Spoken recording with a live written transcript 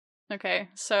Okay,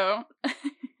 so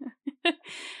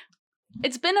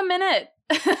it's been a minute.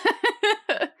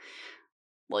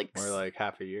 More like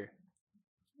half a year.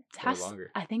 Or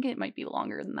longer. I think it might be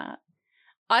longer than that.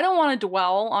 I don't want to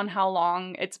dwell on how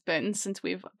long it's been since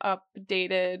we've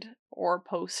updated or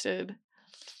posted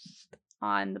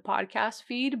on the podcast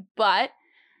feed, but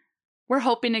we're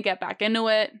hoping to get back into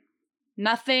it.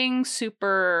 Nothing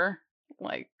super,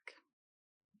 like,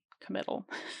 committal.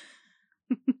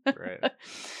 Right.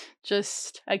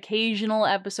 Just occasional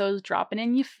episodes dropping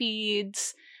in your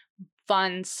feeds,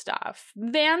 fun stuff,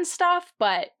 van stuff,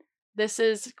 but this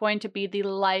is going to be the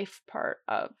life part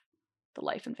of the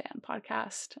Life and Van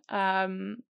podcast.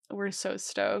 We're so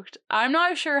stoked. I'm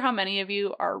not sure how many of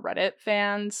you are Reddit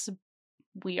fans.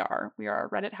 We are a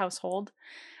Reddit household.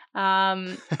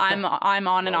 I'm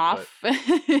on and off.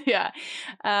 Yeah.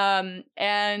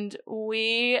 And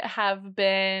we have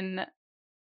been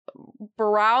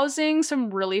browsing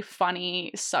some really funny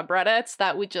subreddits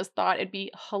that we just thought it'd be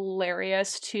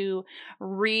hilarious to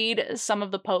read some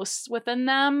of the posts within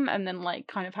them and then like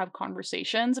kind of have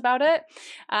conversations about it.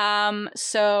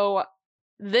 So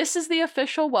this is the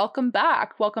official welcome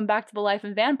back to the Life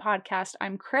and Van podcast.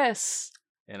 I'm Chris.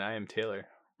 And I am Taylor.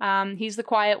 He's the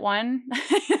quiet one.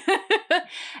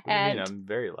 And I'm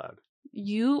very loud.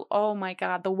 Oh my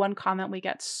God, the one comment we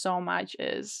get so much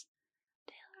is,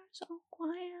 Taylor's so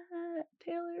quiet.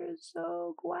 Taylor is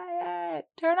so quiet.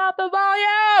 Turn up the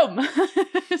volume.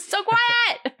 So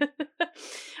quiet.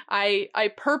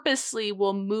 I purposely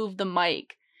will move the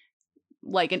mic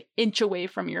like an inch away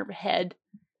from your head,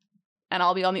 and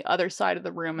I'll be on the other side of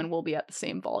the room and we'll be at the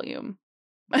same volume.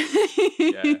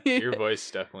 Yeah, your voice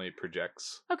definitely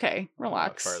projects. Okay,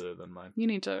 relax. Farther than mine. You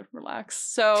need to relax.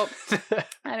 So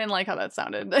I didn't like how that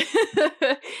sounded.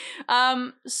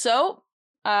 So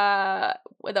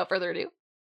without further ado,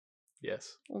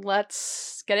 yes,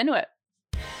 let's get into it.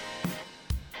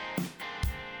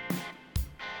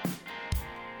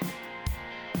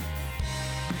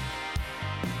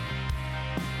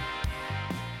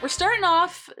 We're starting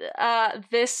off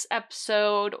this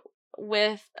episode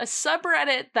with a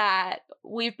subreddit that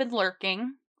we've been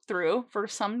lurking through for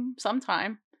some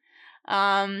time.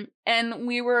 And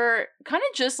we were kind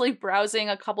of just like browsing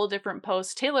a couple different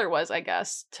posts. Taylor was, I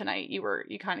guess, tonight.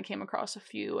 You kind of came across a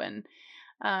few, and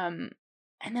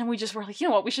then we just were like, you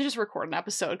know what, we should just record an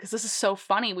episode because this is so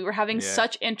funny. We were having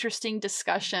such interesting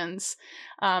discussions.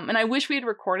 And I wish we had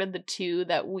recorded the two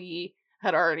that we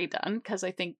had already done because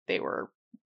I think they were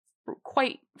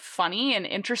quite funny and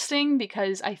interesting,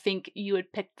 because I think you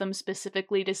had picked them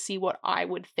specifically to see what I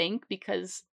would think,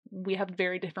 because we have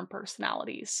very different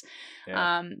personalities.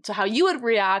 Yeah. So how you would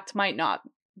react might not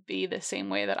be the same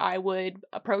way that I would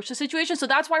approach the situation. So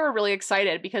that's why we're really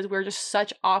excited, because we're just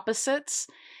such opposites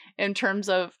in terms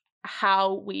of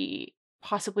how we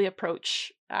possibly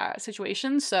approach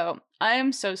situations. So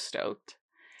I'm so stoked.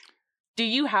 Do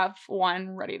you have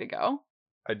one ready to go?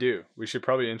 I do. We should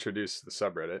probably introduce the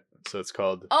subreddit. So it's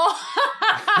called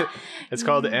it's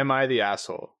called Am I the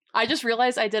Asshole? I just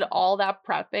realized I did all that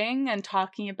prepping and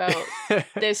talking about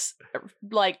this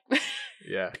like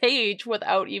page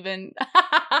without even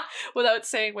without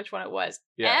saying which one it was.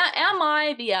 Yeah. Am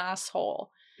I the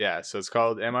asshole? Yeah, so it's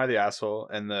called Am I the Asshole?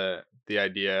 And the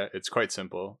idea, it's quite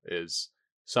simple, is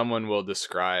someone will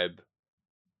describe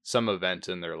some event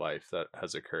in their life that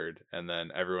has occurred, and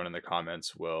then everyone in the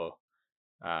comments will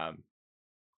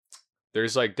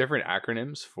there's like different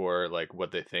acronyms for like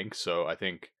what they think. So I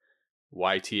think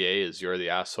YTA is you're the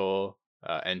asshole,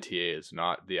 NTA is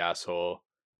not the asshole,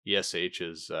 ESH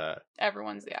is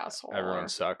everyone's the asshole. Everyone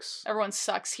sucks. Everyone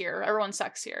sucks here. Everyone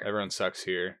sucks here. Everyone sucks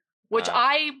here. Which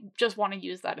I just want to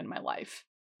use that in my life.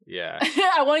 Yeah.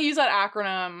 I want to use that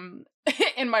acronym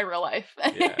in my real life.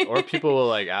 Yeah. Or people will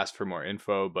like ask for more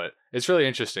info, but it's really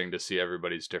interesting to see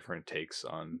everybody's different takes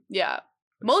on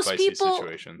most people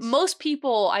situations. Most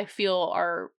people I feel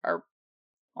are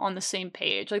on the same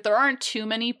page. Like there aren't too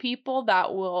many people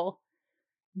that will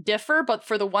differ, but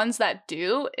for the ones that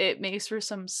do, it makes for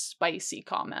some spicy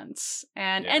comments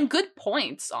and good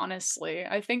points, honestly.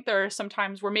 I think there are some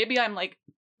times where maybe I'm like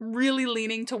really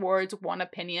leaning towards one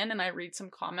opinion and I read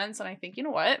some comments and I think, you know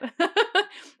what?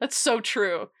 That's so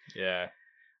true. Yeah.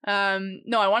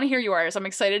 No, I want to hear yours. I'm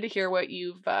excited to hear what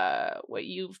you've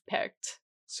picked.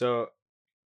 So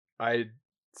I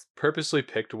purposely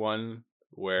picked one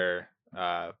where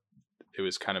it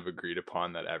was kind of agreed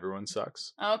upon that everyone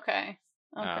sucks. Okay.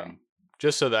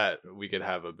 Just so that we could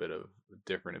have a bit of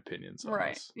different opinions on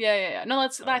this. Yeah. No,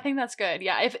 I think that's good.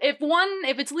 Yeah. If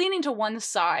it's leaning to one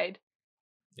side,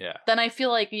 Yeah. then I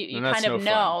feel like you And that's kind of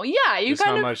no fun. know. Yeah, you There's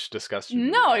kind not of much discussion.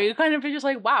 no, you kind of just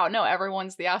like, wow, no,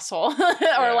 everyone's the asshole, or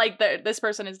Yeah. like this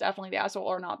person is definitely the asshole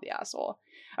or not the asshole.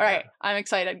 All right, I'm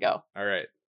excited. Go. All right.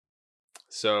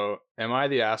 So, am I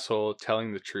the asshole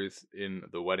telling the truth in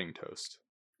the wedding toast?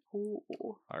 Ooh.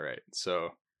 All right. So,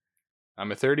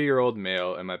 I'm a 30-year-old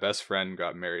male and my best friend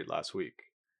got married last week.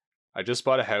 I just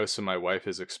bought a house and my wife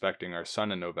is expecting our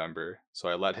son in November, so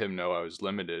I let him know I was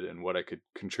limited in what I could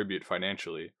contribute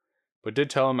financially, but did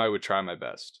tell him I would try my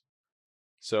best.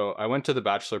 So, I went to the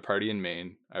bachelor party in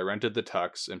Maine, I rented the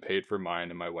tux and paid for mine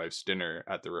and my wife's dinner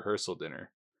at the rehearsal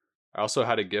dinner. I also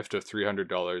had a gift of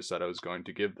 $300 that I was going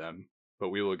to give them, but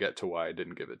we will get to why I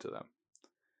didn't give it to them.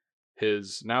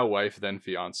 His now wife, then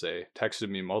fiance, texted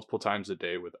me multiple times a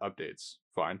day with updates.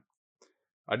 Fine.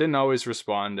 I didn't always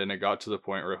respond, and it got to the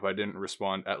point where if I didn't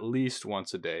respond at least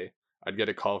once a day, I'd get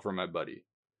a call from my buddy.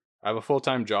 I have a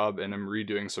full-time job and am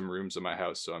redoing some rooms in my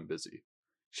house, so I'm busy.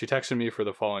 She texted me for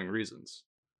the following reasons.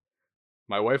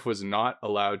 My wife was not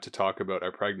allowed to talk about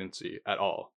our pregnancy at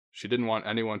all. She didn't want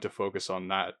anyone to focus on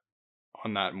that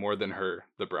more than her,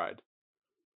 the bride.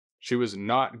 She was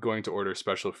not going to order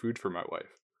special food for my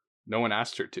wife. No one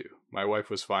asked her to. My wife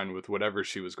was fine with whatever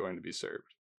she was going to be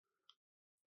served.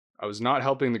 I was not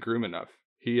helping the groom enough.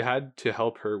 He had to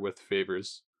help her with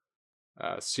favors,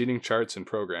 seating charts and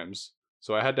programs,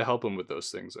 so I had to help him with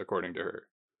those things, according to her.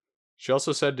 She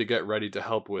also said to get ready to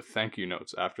help with thank you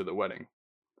notes after the wedding.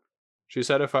 She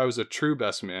said if I was a true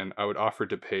best man, I would offer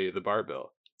to pay the bar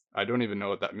bill. I don't even know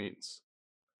what that means.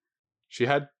 She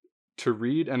had to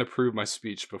read and approve my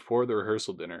speech before the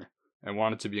rehearsal dinner and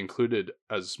wanted to be included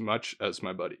as much as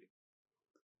my buddy.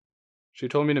 She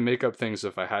told me to make up things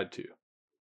if I had to.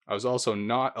 I was also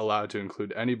not allowed to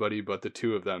include anybody but the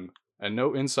two of them, and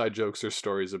no inside jokes or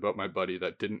stories about my buddy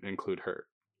that didn't include her.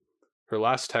 Her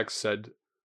last text said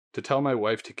to tell my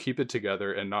wife to keep it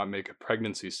together and not make a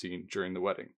pregnancy scene during the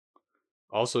wedding.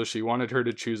 Also, she wanted her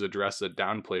to choose a dress that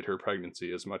downplayed her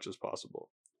pregnancy as much as possible.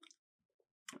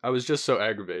 I was just so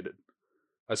aggravated.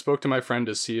 I spoke to my friend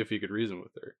to see if he could reason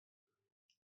with her.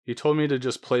 He told me to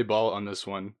just play ball on this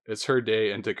one, it's her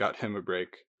day, and to cut him a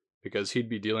break, because he'd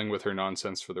be dealing with her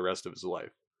nonsense for the rest of his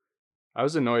life. I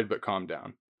was annoyed but calmed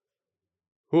down.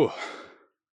 Whew.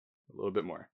 A little bit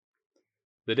more.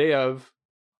 The day of,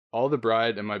 all the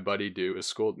bride and my buddy do is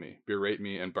scold me, berate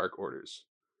me, and bark orders.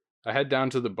 I head down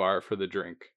to the bar for the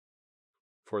drink.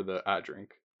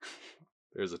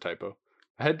 There's a typo.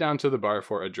 I head down to the bar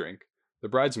for a drink. The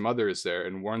bride's mother is there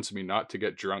and warns me not to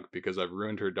get drunk because I've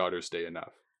ruined her daughter's day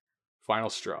enough. Final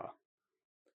straw.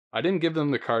 I didn't give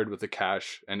them the card with the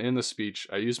cash, and in the speech,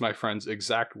 I used my friend's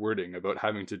exact wording about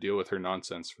having to deal with her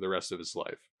nonsense for the rest of his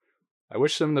life. I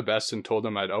wished him the best and told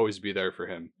him I'd always be there for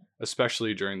him,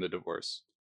 especially during the divorce.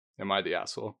 Am I the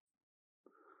asshole?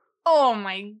 Oh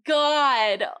my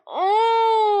god.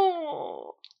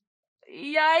 Oh.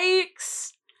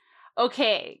 Yikes.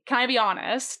 Okay, can I be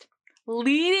honest?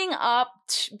 Leading up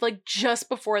to, like, just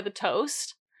before the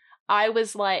toast, I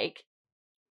was like,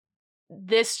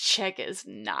 this chick is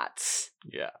nuts.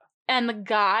 Yeah. And the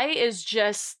guy is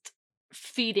just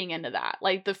feeding into that.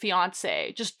 Like, the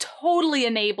fiance, just totally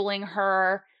enabling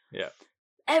her. Yeah.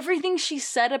 Everything she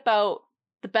said about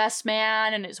the best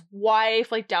man and his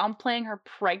wife, like, downplaying her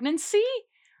pregnancy,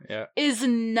 is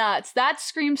nuts. That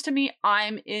screams to me,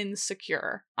 I'm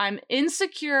insecure. I'm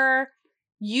insecure.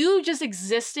 You just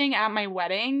existing at my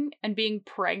wedding and being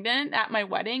pregnant at my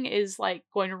wedding is, like,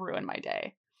 going to ruin my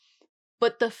day.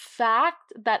 But the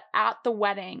fact that at the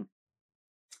wedding,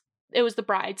 it was the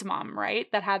bride's mom, right?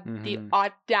 That had the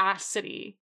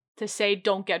audacity to say,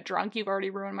 don't get drunk. You've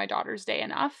already ruined my daughter's day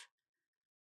enough.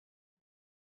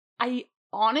 I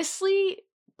honestly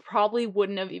probably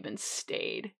wouldn't have even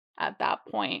stayed at that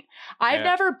point. I've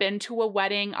never been to a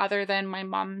wedding other than my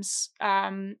mom's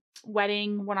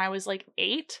wedding when I was like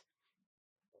 8.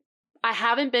 I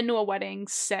haven't been to a wedding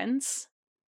since.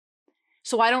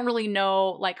 So I don't really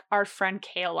know, like, our friend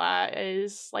Kayla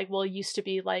is like, well, used to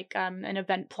be like an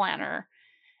event planner,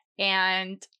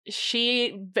 and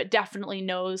she definitely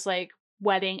knows like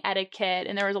wedding etiquette,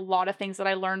 and there was a lot of things that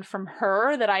I learned from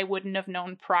her that I wouldn't have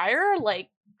known prior, like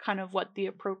kind of what the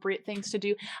appropriate things to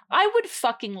do. I would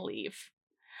fucking leave.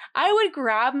 I would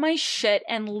grab my shit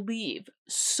and leave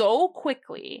so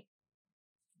quickly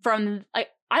from, like,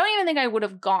 I don't even think I would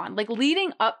have gone. Like,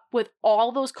 leading up with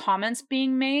all those comments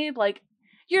being made, like,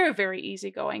 you're a very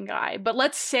easygoing guy. But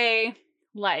let's say,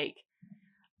 like,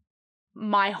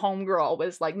 my homegirl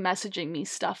was, like, messaging me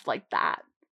stuff like that.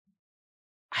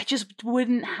 I just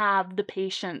wouldn't have the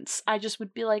patience. I just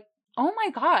would be like, oh my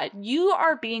god, you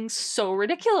are being so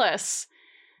ridiculous.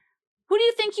 Who do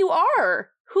you think you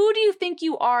are? Who do you think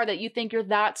you are that you think you're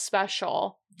that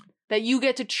special, that you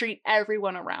get to treat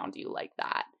everyone around you like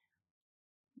that?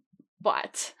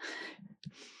 But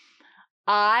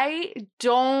I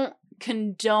don't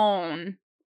condone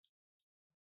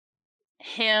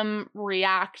him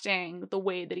reacting the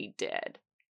way that he did.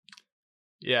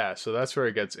 Yeah, so that's where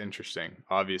it gets interesting.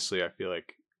 Obviously, I feel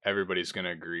like everybody's going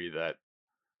to agree that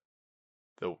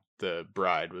the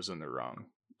bride was in the wrong.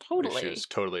 Totally. Like, she was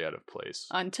totally out of place.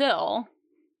 Until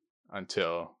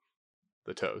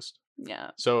the toast.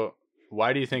 Yeah. So,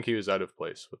 why do you think he was out of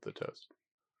place with the toast?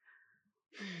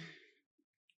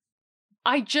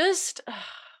 I just,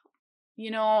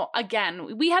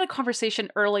 again, we had a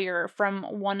conversation earlier from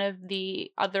one of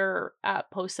the other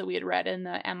posts that we had read in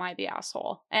the Am I the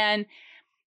Asshole? And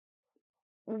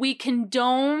we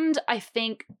condoned, I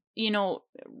think,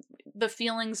 the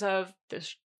feelings of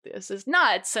this is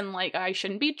nuts and like I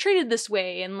shouldn't be treated this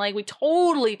way. And like we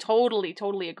totally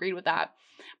agreed with that.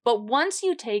 But once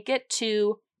you take it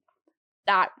to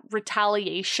that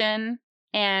retaliation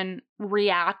and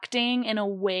reacting in a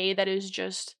way that is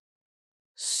just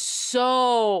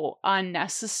so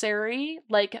unnecessary,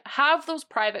 like have those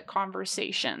private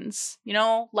conversations,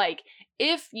 like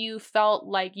if you felt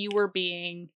like you were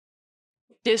being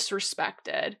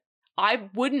disrespected, I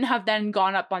wouldn't have then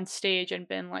gone up on stage and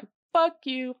been like, fuck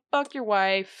you, fuck your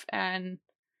wife, and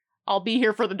I'll be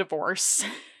here for the divorce.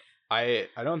 I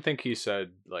don't think he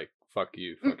said like fuck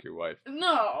you, fuck your wife.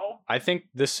 No. I think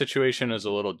this situation is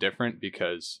a little different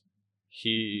because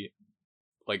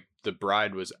the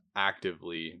bride was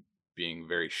actively being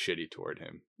very shitty toward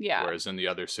him. Yeah. Whereas in the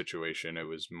other situation, it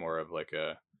was more of like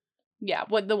a... Yeah,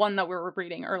 what the one that we were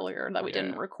reading earlier that we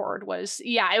didn't record was,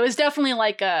 it was definitely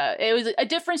it was a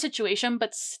different situation,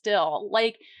 but still,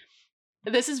 like,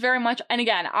 this is very much, and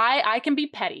again, I can be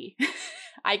petty.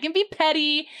 I can be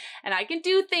petty, and I can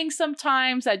do things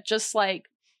sometimes that just, like,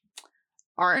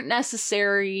 aren't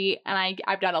necessary, and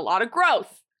I've done a lot of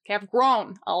growth. Okay, I've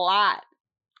grown a lot.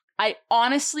 I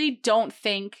honestly don't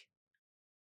think,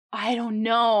 I don't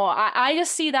know, I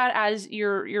just see that as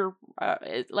you're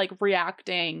like,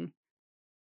 reacting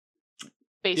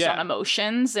based on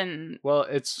emotions. And well,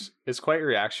 it's quite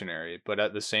reactionary, but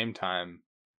at the same time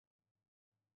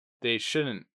they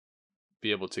shouldn't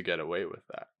be able to get away with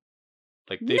that.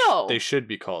 Like they should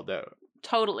be called out.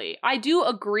 Totally. I do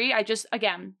agree. I just,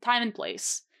 again, time and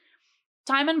place,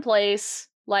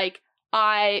 like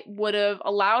I would have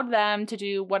allowed them to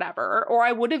do whatever, or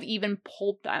I would have even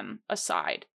pulled them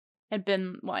aside and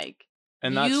been like,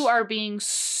 you are being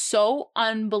so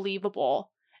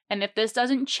unbelievable. And if this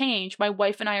doesn't change, my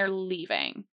wife and I are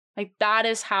leaving. Like, that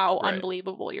is how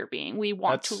unbelievable you're being. We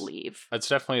want to leave. That's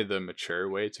definitely the mature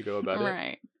way to go about it.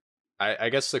 Right. I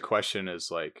guess the question is,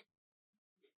 like,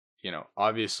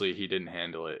 obviously he didn't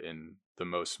handle it in the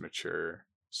most mature,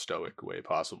 stoic way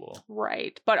possible.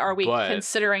 Right. But are we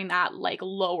considering that, like,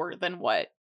 lower than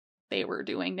what they were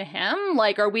doing to him?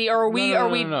 Like, are we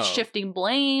shifting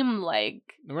blame? Like,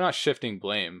 we're not shifting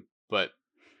blame, but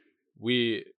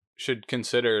we should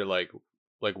consider like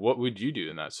what would you do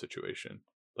in that situation?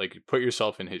 Like, put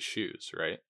yourself in his shoes,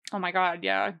 right? Oh my God,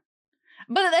 yeah.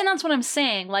 But then that's what I'm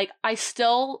saying. Like, I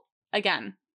still,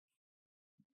 again,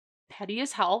 petty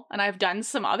as hell, and I've done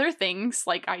some other things.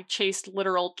 Like, I chased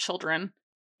literal children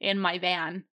in my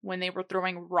van when they were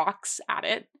throwing rocks at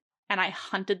it, and I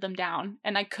hunted them down.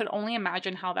 And I could only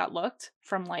imagine how that looked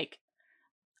from, like,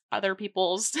 other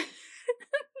people's...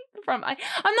 I'm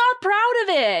not proud of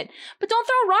it, but don't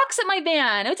throw rocks at my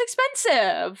van. It's expensive.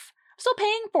 I'm still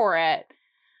paying for it.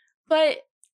 But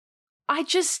I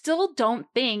just still don't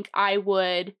think I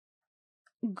would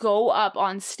go up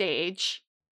on stage.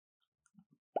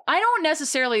 I don't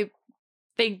necessarily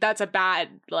think that's a bad,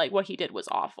 like, what he did was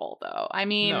awful, though. I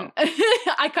mean, no.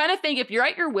 I kind of think if you're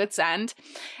at your wit's end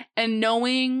and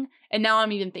knowing, and now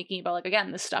I'm even thinking about, like,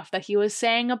 again, the stuff that he was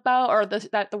saying about, or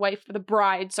the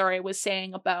bride was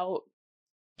saying about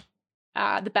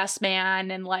the best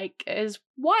man and, like, his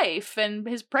wife and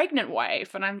his pregnant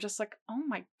wife. And I'm just like, oh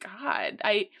my God.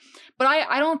 I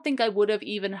don't think I would have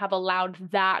even have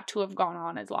allowed that to have gone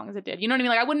on as long as it did. You know what I mean?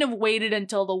 Like, I wouldn't have waited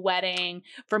until the wedding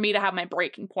for me to have my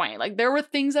breaking point. Like, there were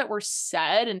things that were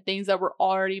said and things that were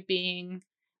already being,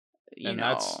 you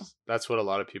know. That's what a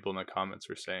lot of people in the comments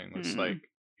were saying. Was like,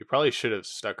 you probably should have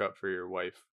stuck up for your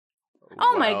wife.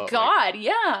 Oh my God, like,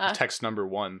 yeah. Text number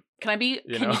 1. Can you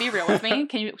be real with me?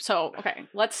 Okay,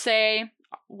 let's say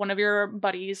one of your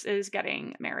buddies is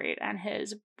getting married and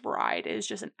his bride is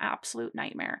just an absolute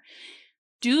nightmare.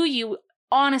 Do you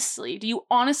honestly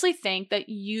think that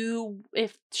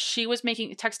if she was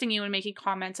texting you and making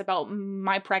comments about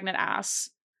my pregnant ass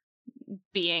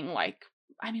being, like,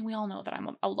 I mean, we all know that I'm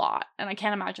a lot, and I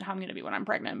can't imagine how I'm going to be when I'm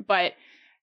pregnant, but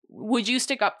would you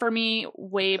stick up for me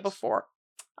way Yes, before?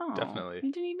 Oh, definitely.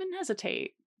 you didn't even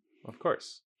hesitate. Of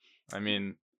course. I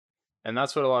mean, and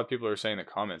that's what a lot of people are saying in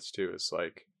the comments too. Is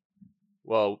like,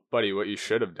 well, buddy, what you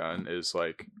should have done is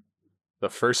like the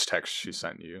first text she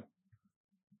sent you.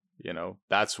 You know,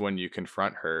 that's when you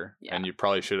confront her, Yeah. and you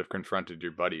probably should have confronted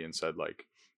your buddy and said like,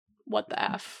 What the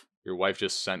F? your wife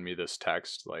just sent me this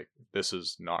text. Like, this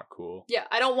is not cool. Yeah,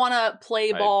 I don't want to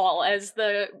play I- ball, as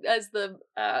the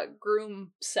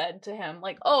groom said to him.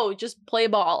 Like, oh, just play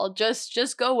ball,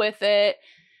 just go with it.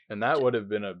 And that would have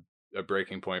been a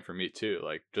breaking point for me too.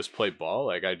 Like, just play ball.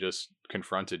 Like, I just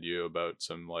confronted you about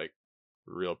some like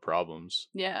real problems.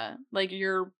 Yeah, like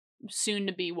your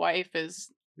soon-to-be wife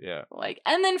is Yeah. like,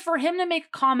 and then for him to make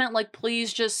a comment like,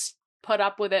 please just put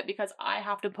up with it because I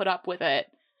have to put up with it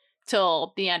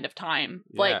till the end of time.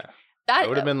 Like Yeah. that I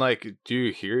would have been like, do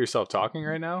you hear yourself talking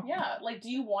right now? Yeah, like, do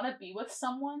you want to be with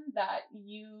someone that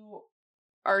you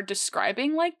are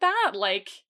describing like that? Like,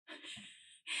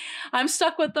 I'm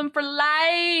stuck with them for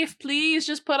life. Please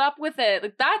just put up with it.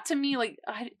 Like, that to me, like,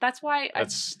 that's why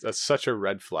That's such a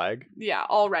red flag. yeah,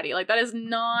 already. Like, that is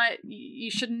not,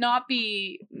 you should not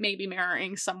be maybe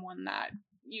marrying someone that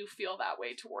you feel that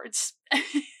way towards.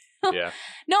 Yeah.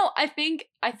 No, I think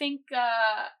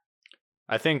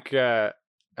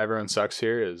Everyone Sucks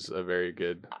here is a very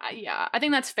good. yeah, I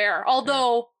think that's fair.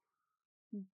 Although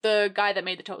the guy that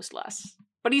made the toast less,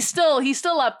 but he's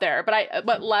still up there,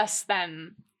 but less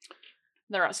than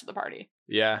the rest of the party.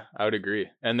 Yeah, I would agree.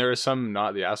 And there are some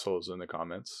not the assholes in the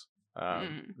comments.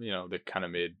 You know, they kind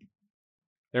of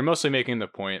they're mostly making the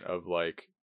point of like,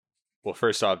 well,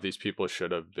 first off, these people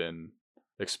should have been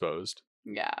exposed.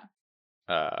 Yeah.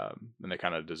 And they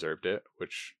kind of deserved it,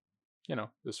 which, you know,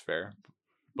 is fair.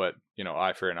 But, you know,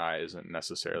 eye for an eye isn't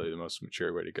necessarily the most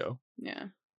mature way to go. Yeah.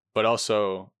 But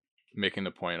also making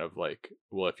the point of like,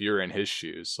 well, if you're in his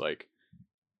shoes, like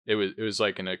it was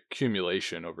like an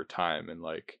accumulation over time, and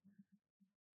like,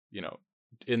 you know,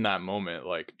 in that moment,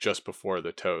 like just before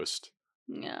the toast.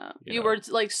 Yeah. You You know. were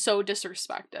like so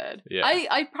disrespected. Yeah.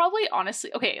 I probably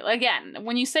honestly, okay, again,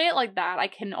 when you say it like that, I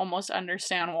can almost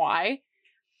understand why.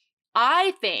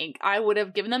 I think I would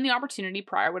have given them the opportunity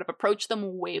prior. I would have approached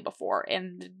them way before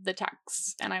in the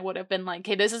texts, and I would have been like,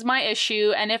 hey, this is my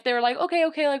issue. And if they were like, okay,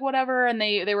 like whatever, and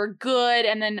they were good,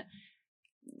 and then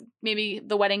maybe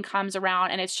the wedding comes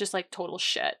around and it's just like total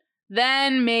shit,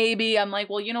 then maybe I'm like,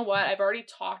 well, you know what? I've already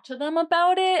talked to them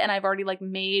about it, and I've already like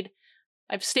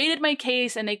I've stated my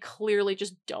case, and they clearly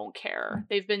just don't care.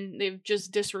 They've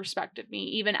just disrespected me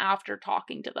even after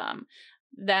talking to them.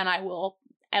 Then I will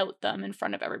out them in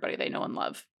front of everybody they know and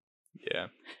love. Yeah.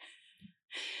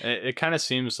 And it kind of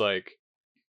seems like,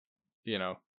 you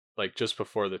know, like just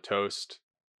before the toast,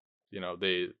 you know,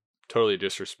 they totally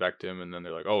disrespect him, and then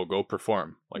they're like, oh, go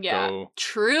perform. Like, yeah. go.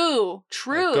 True.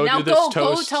 Like, Now do this go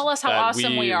toast tell us how that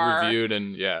awesome we are. Reviewed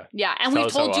and yeah. Yeah, and Tell we've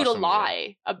us how told you to awesome we are.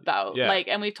 lie about Yeah.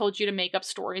 and we've told you to make up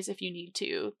stories if you need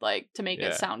to, like to make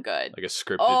it sound good. Like a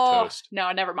scripted toast. No,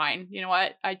 never mind. You know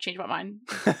what? I changed my mind.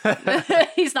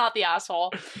 He's not the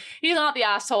asshole. He's not the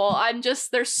asshole. I'm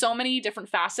just, there's so many different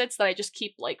facets that I just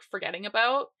keep like forgetting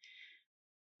about,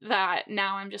 that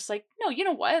now I'm just like, no, you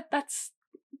know what?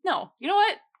 You know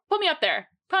what? Put me up there.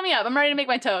 Put me up. I'm ready to make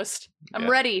my toast. I'm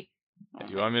ready. Oh,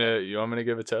 You want me to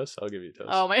give a toast? I'll give you a toast.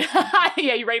 Oh my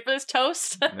yeah, you ready for this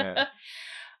toast? Yeah.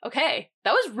 Okay.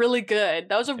 That was really good.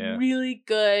 That was a Yeah. really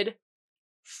good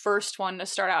first one to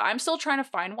start out. I'm still trying to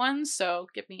find one, so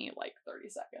give me like 30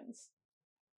 seconds.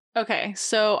 Okay,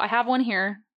 so I have one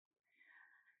here.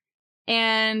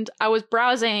 And I was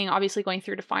browsing, obviously going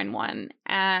through to find one,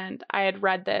 and I had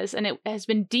read this, and it has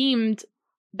been deemed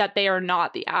that they are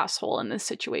not the asshole in this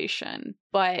situation.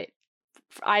 But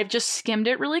I've just skimmed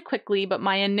it really quickly, but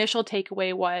my initial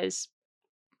takeaway was,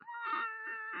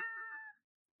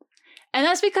 and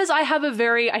that's because I have a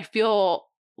very, I feel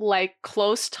like,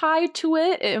 close tie to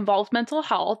it. It involves mental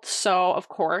health. So, of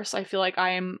course, I feel like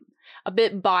I am a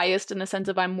bit biased in the sense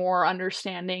of I'm more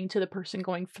understanding to the person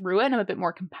going through it, and I'm a bit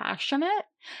more compassionate.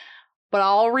 But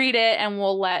I'll read it and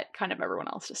we'll let kind of everyone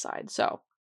else decide. So,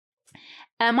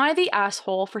 am I the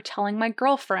asshole for telling my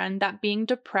girlfriend that being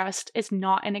depressed is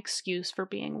not an excuse for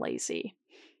being lazy?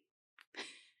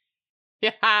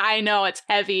 Yeah, I know, it's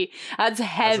heavy. That's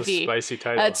heavy. That's a spicy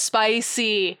title. That's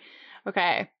spicy.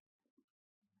 Okay.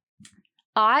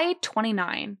 I,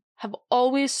 29, have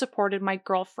always supported my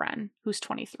girlfriend, who's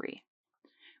 23.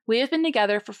 We have been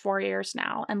together for 4 years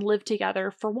now and lived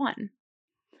together for 1.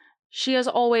 She has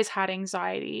always had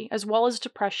anxiety, as well as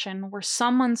depression, where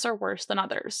some months are worse than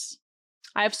others.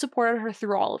 I have supported her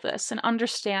through all of this and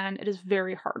understand it is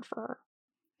very hard for her.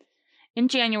 In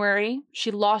January,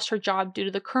 she lost her job due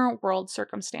to the current world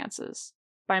circumstances.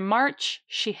 By March,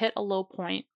 she hit a low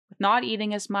point with not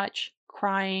eating as much,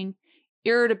 crying,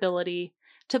 irritability,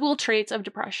 typical traits of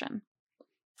depression.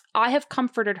 I have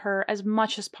comforted her as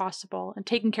much as possible and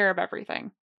taken care of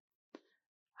everything.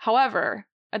 However,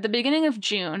 at the beginning of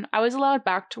June, I was allowed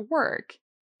back to work,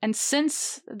 and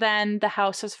since then, the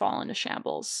house has fallen to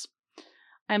shambles.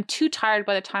 I am too tired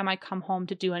by the time I come home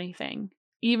to do anything,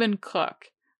 even cook.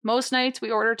 Most nights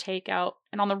we order takeout,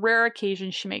 and on the rare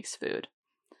occasion she makes food.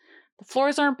 The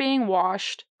floors aren't being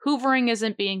washed, hoovering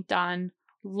isn't being done,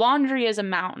 laundry is a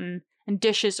mountain, and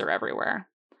dishes are everywhere.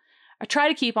 I try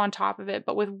to keep on top of it,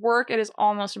 but with work it is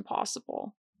almost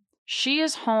impossible. She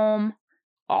is home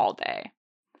all day.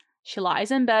 She lies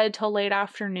in bed till late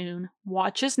afternoon,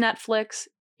 watches Netflix,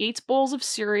 eats bowls of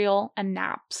cereal, and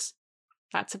naps.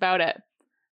 That's about it.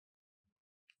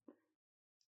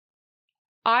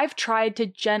 I've tried to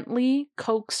gently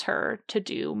coax her to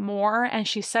do more, and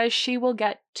she says she will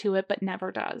get to it, but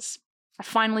never does. I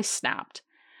finally snapped.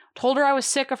 Told her I was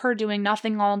sick of her doing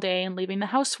nothing all day and leaving the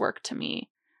housework to me.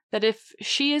 That if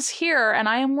she is here and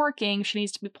I am working, she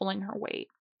needs to be pulling her weight.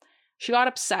 She got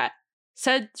upset.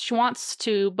 Said she wants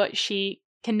to, but she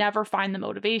can never find the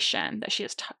motivation, that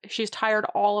she's tired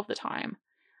all of the time.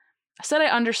 I said I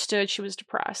understood she was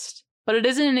depressed, but it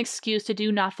isn't an excuse to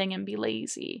do nothing and be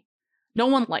lazy. No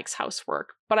one likes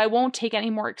housework, but I won't take any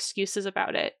more excuses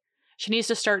about it. She needs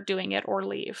to start doing it or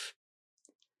leave.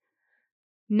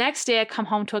 Next day, I come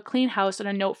home to a clean house and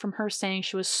a note from her saying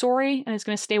she was sorry and is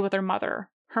going to stay with her mother.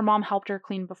 Her mom helped her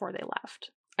clean before they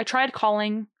left. I tried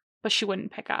calling, but she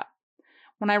wouldn't pick up.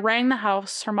 When I rang the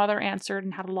house, her mother answered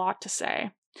and had a lot to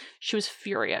say. She was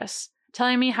furious,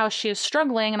 telling me how she is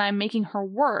struggling and I'm making her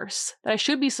worse, that I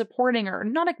should be supporting her,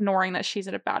 not ignoring that she's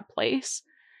in a bad place,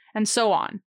 and so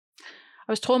on.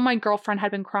 I was told my girlfriend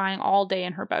had been crying all day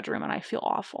in her bedroom and I feel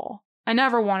awful. I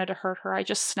never wanted to hurt her, I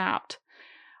just snapped.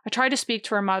 I tried to speak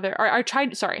to her mother, I tried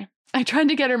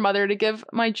to get her mother to give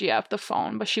my GF the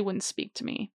phone, but she wouldn't speak to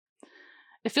me.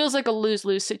 It feels like a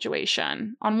lose-lose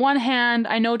situation. On one hand,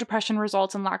 I know depression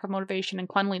results in lack of motivation and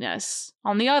cleanliness.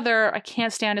 On the other, I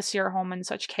can't stand to see her home in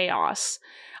such chaos.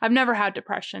 I've never had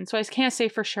depression, so I can't say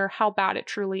for sure how bad it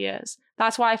truly is.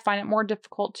 That's why I find it more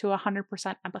difficult to 100%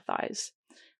 empathize.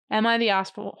 Am I the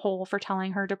asshole for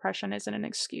telling her depression isn't an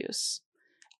excuse?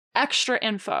 Extra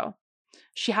info.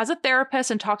 She has a therapist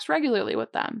and talks regularly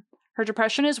with them. Her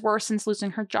depression is worse since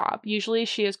losing her job. Usually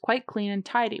she is quite clean and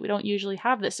tidy. We don't usually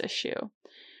have this issue.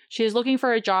 She is looking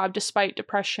for a job despite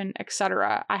depression,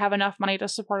 etc. I have enough money to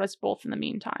support us both in the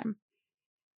meantime.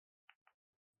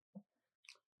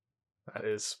 That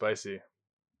is spicy.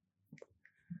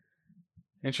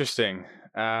 Interesting.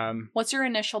 What's your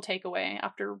initial takeaway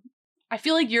after? I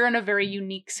feel like you're in a very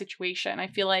unique situation. I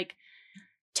feel like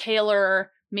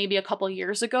Taylor, maybe a couple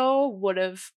years ago, would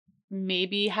have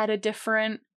maybe had a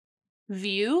different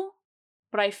view,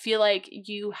 but I feel like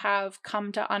you have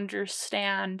come to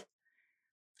understand,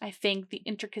 I think, the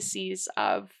intricacies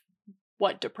of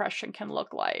what depression can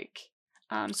look like.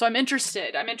 So I'm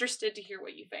interested to hear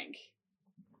what you think.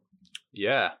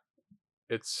 Yeah,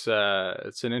 it's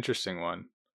an interesting one.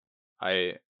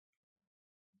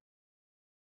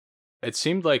 It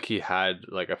seemed like he had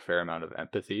like a fair amount of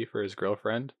empathy for his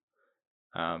girlfriend.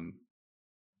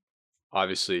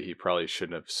 Obviously he probably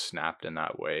shouldn't have snapped in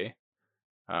that way.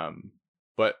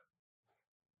 But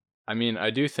I mean,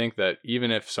 I do think that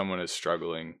even if someone is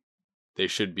struggling, they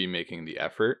should be making the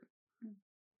effort.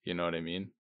 You know what I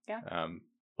mean? Yeah.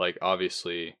 Like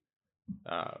obviously,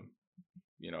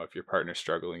 if your partner's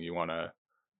struggling, you want to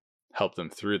help them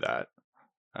through that.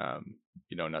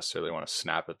 You don't necessarily want to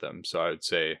snap at them. So I would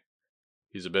say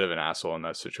he's a bit of an asshole in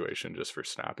that situation just for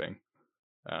snapping.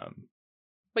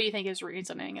 But you think his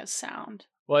reasoning is sound?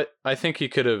 Well, I think he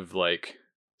could have like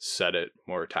said it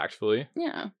more tactfully.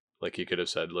 Yeah. Like he could have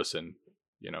said, listen,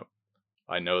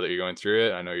 I know that you're going through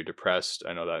it. I know you're depressed.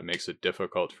 I know that makes it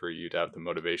difficult for you to have the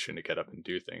motivation to get up and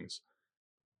do things.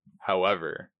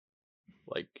 However,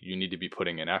 like you need to be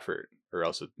putting in effort or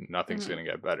else nothing's going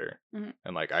to get better. Mm-hmm.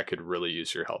 And like, I could really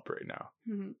use your help right now.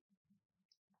 Mm-hmm.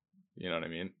 You know what I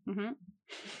mean? Mm-hmm.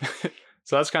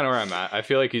 So that's kind of where I'm at. I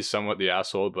feel like he's somewhat the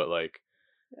asshole, but like,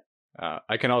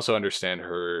 I can also understand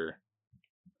her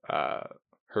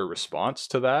response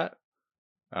to that.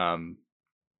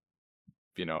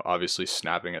 Obviously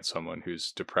snapping at someone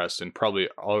who's depressed and probably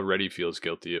already feels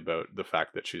guilty about the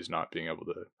fact that she's not being able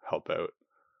to help out.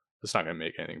 It's not going to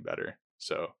make anything better.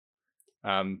 So,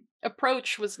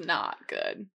 approach was not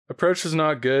good.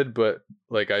 But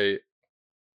like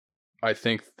I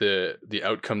think the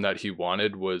outcome that he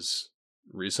wanted was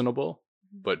reasonable,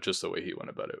 but just the way he went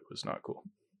about it was not cool.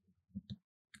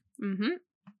 Mm-hmm.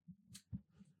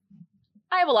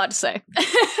 I have a lot to say.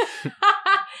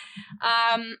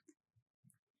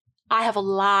 I have a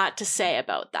lot to say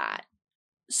about that.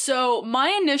 So my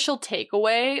initial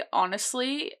takeaway,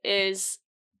 honestly, is,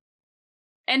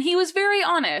 and he was very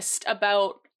honest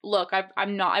about, look,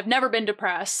 I've never been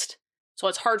depressed, so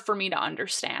it's hard for me to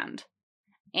understand.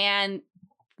 And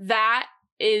that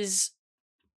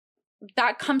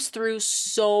comes through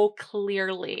so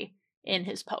clearly in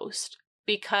his post,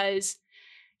 because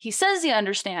he says he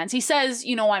understands. He says,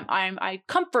 I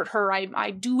comfort her.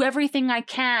 I do everything I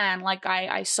can. Like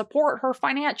I support her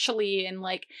financially, and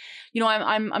like,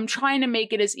 I'm trying to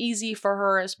make it as easy for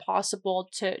her as possible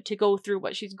to go through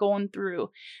what she's going through.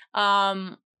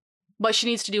 But she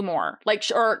needs to do more. Like,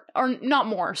 or not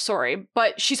more, sorry.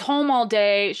 But she's home all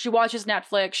day. She watches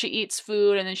Netflix. She eats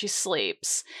food, and then she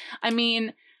sleeps. I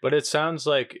mean, but it sounds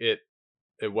like it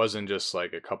wasn't just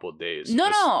like a couple of days.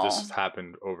 No. This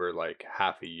happened over like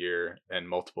half a year and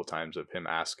multiple times of him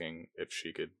asking if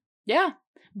she could do a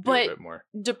bit more.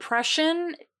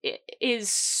 Depression is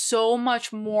so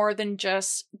much more than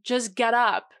just get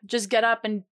up. Just get up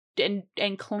and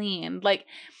clean. Like,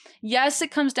 yes,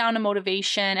 it comes down to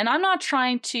motivation, and I'm not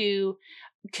trying to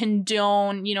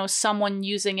condone, someone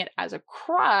using it as a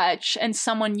crutch and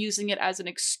someone using it as an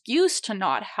excuse to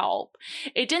not help.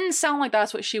 It didn't sound like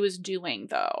that's what she was doing,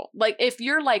 though. Like, if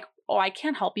you're like, oh, I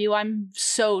can't help you, I'm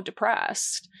so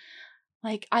depressed.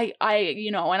 Like, and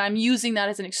I'm using that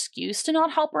as an excuse to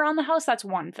not help around the house, that's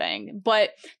one thing.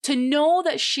 But to know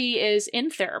that she is in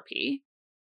therapy,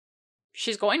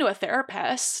 she's going to a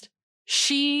therapist,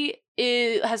 she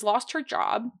has lost her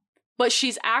job, but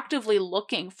she's actively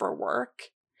looking for work.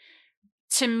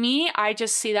 To me, I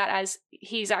just see that as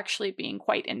he's actually being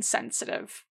quite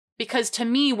insensitive. Because to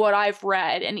me, what I've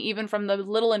read, and even from the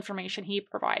little information he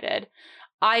provided,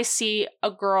 I see a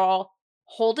girl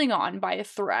holding on by a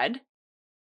thread,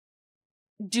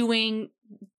 doing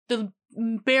the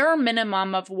bare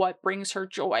minimum of what brings her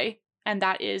joy, and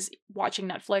that is watching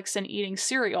Netflix and eating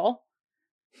cereal.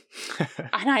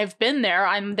 And I've been there.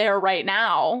 I'm there right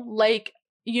now. Like,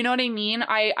 you know what I mean?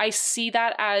 I see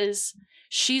that as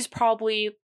she's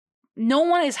probably, no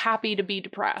one is happy to be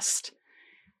depressed.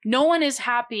 No one is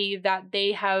happy that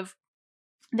they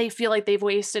feel like they've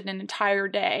wasted an entire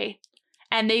day,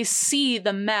 and they see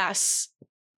the mess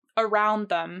around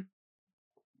them.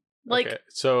 Like, okay,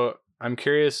 so I'm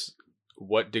curious,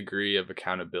 what degree of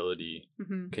accountability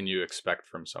can you expect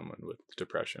from someone with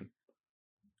depression?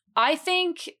 I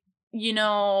think,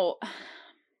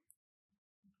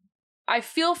 I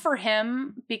feel for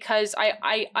him, because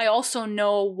I also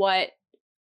know what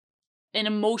an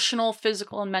emotional,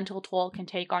 physical, and mental toll can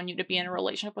take on you to be in a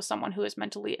relationship with someone who is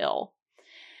mentally ill.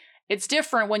 It's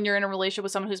different when you're in a relationship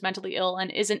with someone who's mentally ill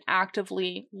and isn't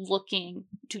actively looking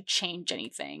to change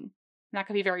anything. And that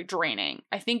can be very draining.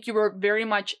 I think you were very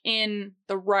much in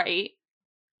the right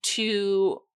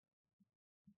to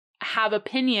have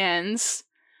opinions.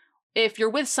 If you're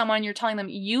with someone, you're telling them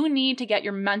you need to get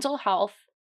your mental health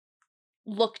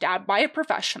looked at by a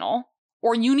professional,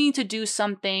 or you need to do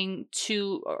something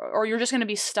or you're just going to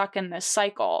be stuck in this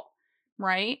cycle,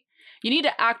 right? You need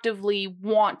to actively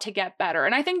want to get better.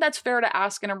 And I think that's fair to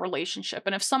ask in a relationship.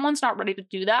 And if someone's not ready to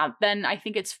do that, then I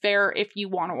think it's fair if you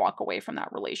want to walk away from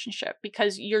that relationship,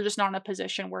 because you're just not in a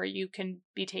position where you can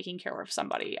be taking care of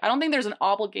somebody. I don't think there's an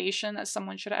obligation that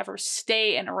someone should ever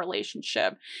stay in a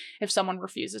relationship if someone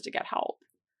refuses to get help.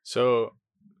 So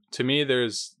to me,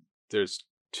 there's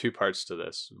two parts to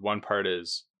this. One part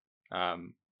is,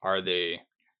 are they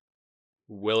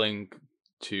willing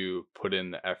to put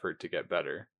in the effort to get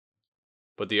better?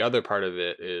 But the other part of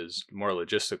it is more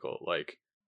logistical. Like,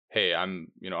 hey,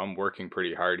 I'm working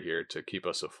pretty hard here to keep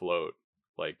us afloat.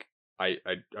 Like, I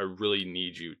really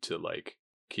need you to like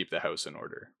keep the house in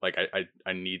order. Like,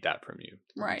 I need that from you.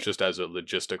 Right. Just as a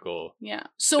logistical. Yeah.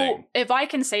 So thing. If I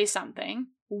can say something,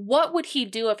 what would he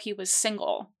do if he was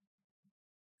single?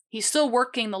 He's still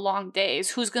working the long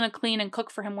days. Who's going to clean and cook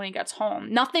for him when he gets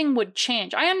home? Nothing would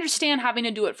change. I understand having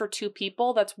to do it for two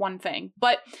people. That's one thing.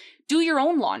 But do your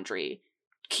own laundry.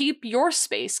 Keep your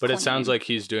space clean. But it sounds like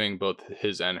he's doing both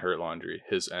his and her laundry,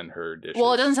 his and her dishes.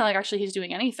 Well, it doesn't sound like actually he's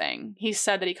doing anything. He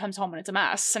said that he comes home and it's a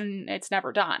mess and it's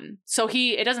never done. So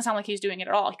it doesn't sound like he's doing it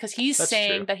at all, because he's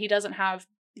saying that he doesn't have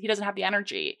the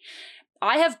energy.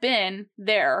 I have been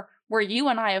there where you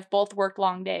and I have both worked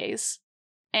long days,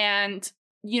 and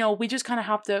we just kind of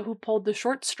have to, who pulled the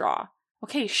short straw?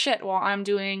 Okay, shit, well, I'm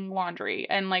doing laundry,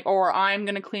 and like, or I'm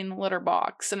going to clean the litter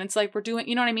box. And it's like, we're doing,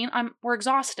 you know what I mean? We're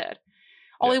exhausted.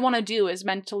 All Yeah. they want to do is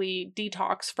mentally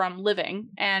detox from living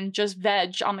and just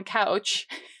veg on the couch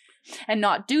and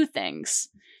not do things.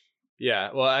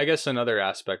 Yeah, well, I guess another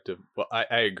aspect of, well,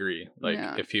 I agree. Like,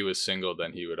 Yeah. if he was single,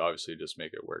 then he would obviously just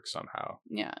make it work somehow.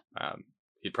 Yeah.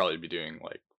 He'd probably be doing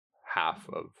like half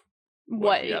of what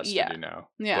What? he has Yeah. to do now.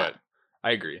 Yeah. But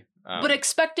I agree. But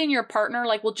expecting your partner,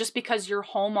 like, well, just because you're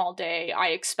home all day, I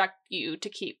expect you to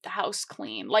keep the house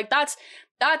clean. Like, that's,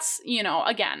 you know,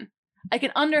 again, I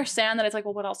can understand that it's like,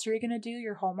 well, what else are you going to do?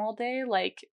 You're home all day.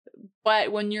 Like,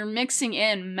 but when you're mixing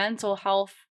in mental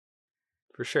health,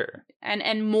 for sure,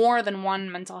 and more than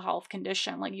one mental health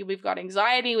condition, like we've got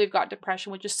anxiety, we've got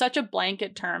depression, which is such a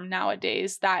blanket term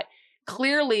nowadays that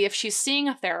clearly if she's seeing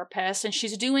a therapist and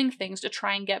she's doing things to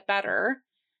try and get better,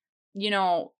 you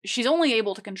know, she's only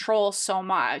able to control so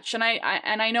much. And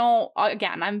I know,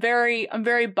 again, I'm very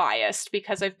biased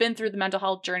because I've been through the mental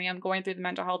health journey. I'm going through the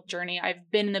mental health journey.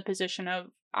 I've been in the position of,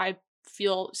 I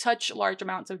feel such large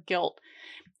amounts of guilt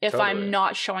if Totally. I'm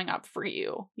not showing up for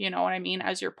you, you know what I mean,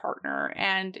 as your partner.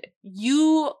 And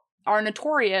you are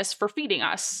notorious for feeding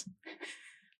us.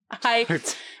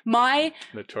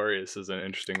 Notorious is an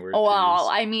interesting word. Well,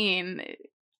 I mean,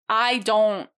 I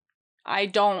don't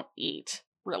eat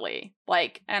really,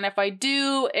 like, and if I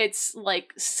do, it's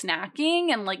like snacking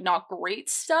and like not great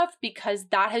stuff, because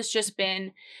that has just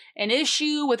been an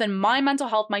issue within my mental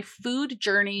health. My food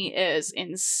journey is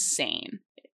insane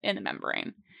in the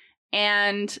membrane.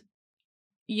 And,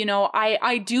 you know,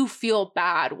 I do feel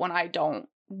bad when I don't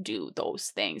do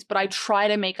those things, but I try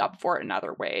to make up for it in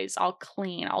other ways. I'll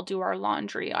clean, I'll do our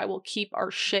laundry, I will keep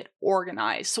our shit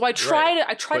organized. So I try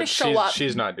to show up.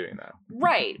 She's not doing that.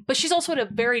 Right. But she's also at a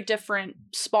very different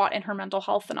spot in her mental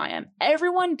health than I am.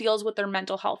 Everyone deals with their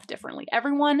mental health differently.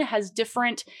 Everyone has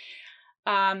different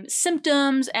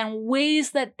symptoms and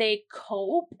ways that they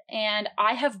cope. And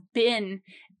I've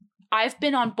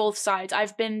been on both sides.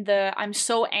 I'm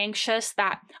so anxious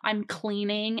that I'm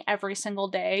cleaning every single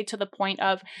day to the point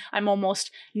of I'm almost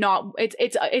not,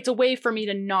 it's a way for me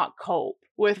to not cope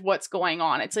with what's going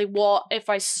on. It's like, well, if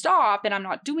I stop and I'm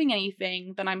not doing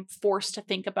anything, then I'm forced to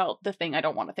think about the thing I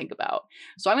don't want to think about.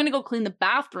 So I'm going to go clean the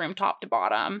bathroom top to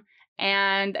bottom,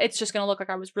 and it's just going to look like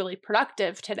I was really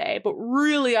productive today, but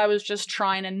really I was just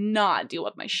trying to not deal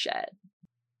with my shit.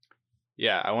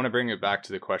 Yeah, I want to bring it back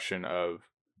to the question of,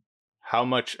 how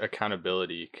much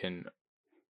accountability can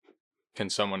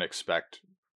someone expect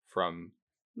from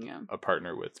a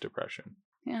partner with depression?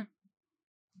 Yeah.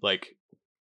 Like,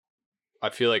 I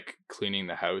feel like cleaning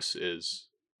the house is,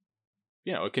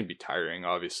 you know, it can be tiring,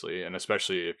 obviously, and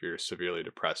especially if you're severely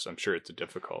depressed, I'm sure it's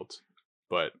difficult.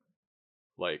 But,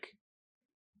 like,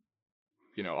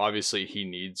 you know, obviously he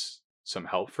needs some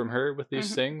help from her with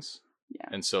these things. Yeah.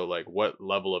 And so, like, what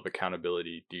level of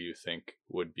accountability do you think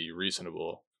would be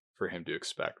reasonable for him to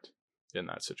expect in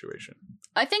that situation?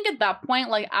 I think at that point,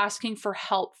 like, asking for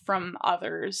help from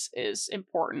others is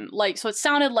important. Like, so it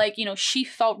sounded like, you know, she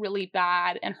felt really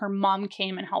bad and her mom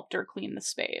came and helped her clean the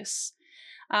space.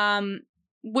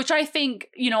 Which I think,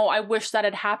 you know, I wish that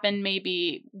had happened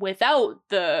maybe without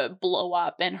the blow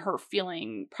up and her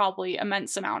feeling probably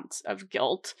immense amounts of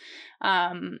guilt,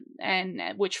 and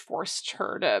which forced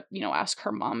her to, you know, ask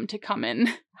her mom to come and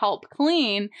help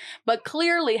clean. But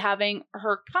clearly having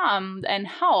her come and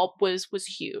help was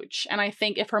huge. And I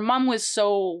think if her mom was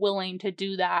so willing to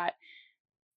do that,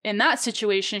 in that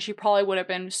situation, she probably would have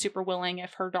been super willing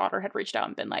if her daughter had reached out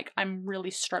and been like, I'm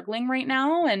really struggling right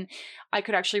now, and I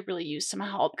could actually really use some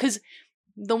help. Because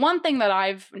the one thing that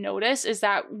I've noticed is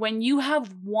that when you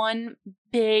have one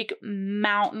big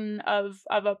mountain of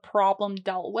a problem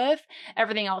dealt with,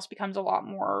 everything else becomes a lot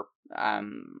more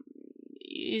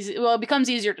easy. Well, it becomes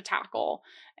easier to tackle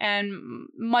and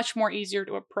much more easier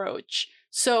to approach.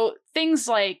 So things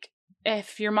like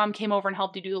if your mom came over and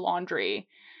helped you do the laundry,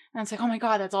 and it's like, oh my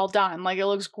God, that's all done. Like, it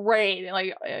looks great. And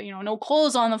like, you know, no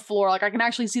clothes on the floor. Like, I can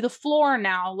actually see the floor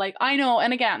now. Like, I know,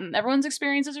 and again, everyone's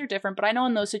experiences are different, but I know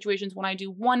in those situations when I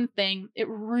do one thing, it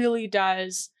really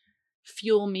does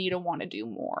fuel me to want to do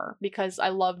more because I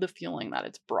love the feeling that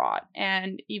it's brought.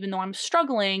 And even though I'm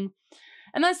struggling,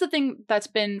 and that's the thing that's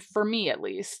been, for me at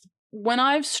least, when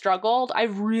I've struggled,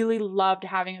 I've really loved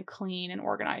having a clean and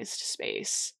organized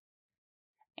space.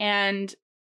 And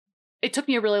it took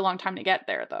me a really long time to get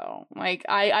there, though. Like,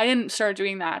 I didn't start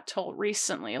doing that till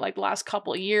recently. Like, the last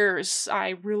couple of years, I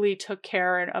really took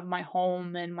care of my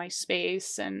home and my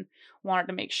space and wanted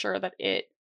to make sure that it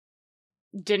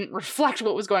didn't reflect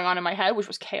what was going on in my head, which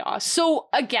was chaos. So,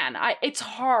 again, it's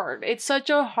hard. It's such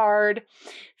a hard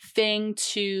thing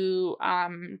to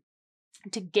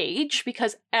gauge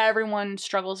because everyone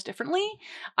struggles differently.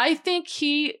 I think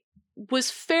he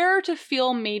was fair to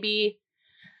feel maybe,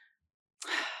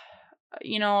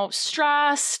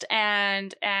 stressed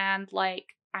and like,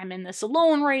 I'm in this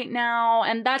alone right now.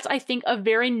 And that's, I think, a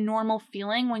very normal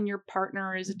feeling when your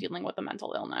partner is dealing with a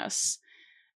mental illness.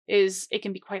 Is it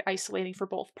can be quite isolating for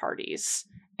both parties,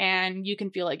 and you can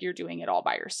feel like you're doing it all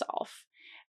by yourself.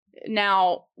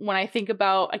 Now, when I think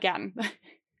about, again,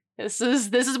 this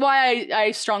is why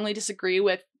I strongly disagree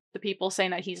with the people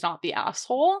saying that he's not the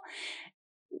asshole.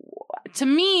 To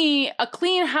me, a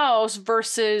clean house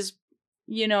versus,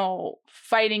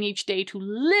 fighting each day to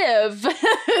live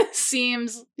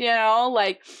seems,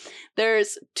 like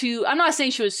there's two. I'm not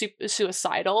saying she was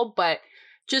suicidal, but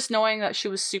just knowing that she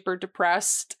was super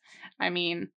depressed, I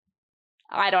mean,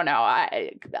 I don't know.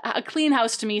 A clean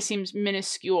house to me seems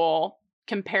minuscule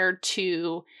compared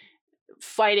to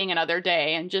fighting another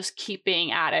day and just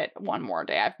keeping at it one more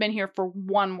day. I've been here for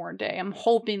one more day. I'm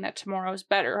hoping that tomorrow's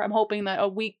better. I'm hoping that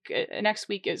next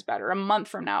week is better. A month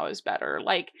from now is better.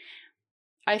 Like,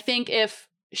 I think if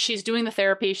she's doing the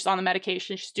therapy, she's on the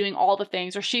medication, she's doing all the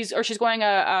things, or she's going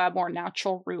a more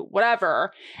natural route,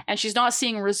 whatever, and she's not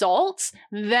seeing results,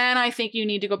 then I think you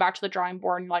need to go back to the drawing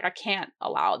board and like, I can't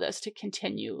allow this to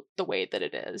continue the way that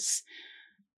it is.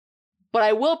 But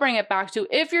I will bring it back to,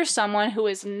 if you're someone who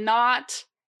is not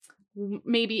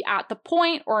maybe at the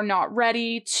point or not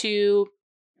ready to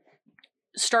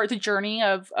start the journey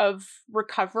of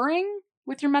recovering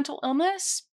with your mental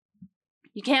illness,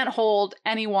 you can't hold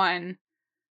anyone,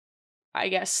 I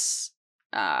guess,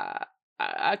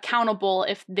 accountable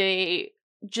if they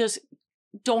just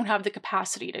don't have the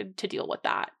capacity to deal with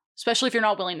that, especially if you're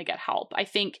not willing to get help. I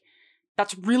think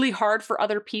that's really hard for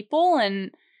other people,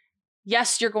 and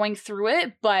yes, you're going through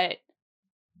it, but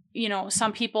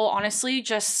some people honestly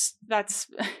just, that's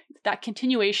that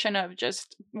continuation of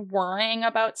just worrying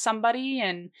about somebody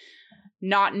and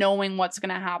not knowing what's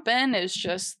going to happen is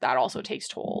just, that also takes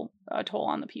a toll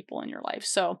on the people in your life.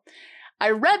 So I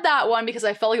read that one because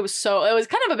I felt like it was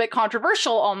kind of a bit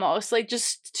controversial almost, like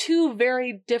just two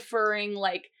very differing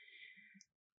like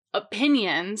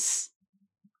opinions.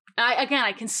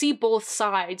 I can see both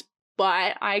sides,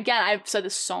 but I've said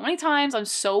this so many times, I'm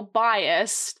so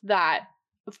biased that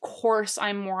of course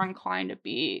I'm more inclined to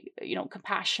be,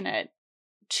 compassionate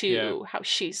to how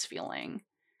she's feeling.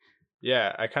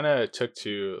 Yeah, I kind of took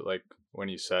to like when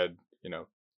you said,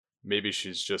 maybe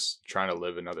she's just trying to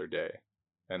live another day.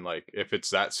 And like, if it's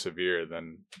that severe,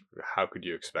 then how could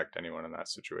you expect anyone in that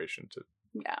situation to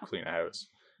clean a house?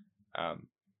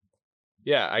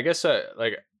 I guess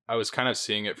I was kind of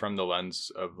seeing it from the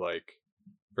lens of like,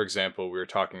 for example, we were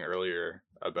talking earlier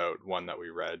about one that we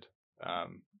read,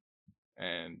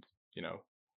 and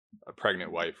a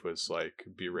pregnant wife was like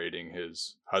berating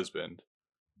his husband,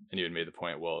 and he had made the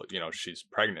point, well, she's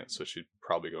pregnant, so she's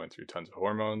probably going through tons of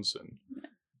hormones and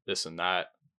this and that.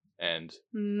 And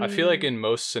I feel like in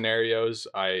most scenarios,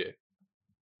 I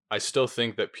still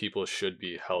think that people should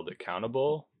be held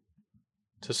accountable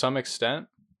to some extent,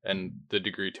 and the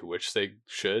degree to which they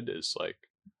should is like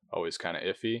always kind of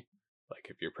iffy. Like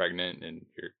if you're pregnant and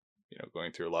you're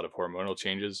going through a lot of hormonal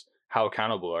changes, how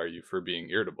accountable are you for being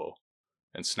irritable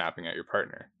and snapping at your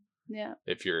partner? Yeah.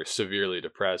 If you're severely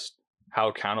depressed, how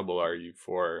accountable are you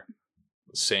for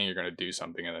saying you're going to do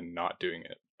something and then not doing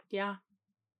it? Yeah.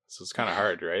 So it's kind of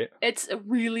hard, right? It's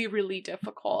really, really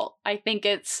difficult. I think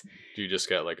it's... Do you just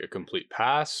get like a complete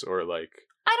pass, or like...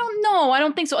 I don't know. I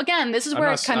don't think so. Again, this is where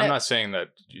I'm not saying that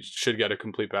you should get a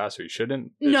complete pass or you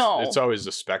shouldn't. No. It's always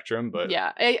a spectrum, but...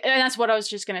 Yeah, and that's what I was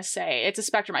just going to say. It's a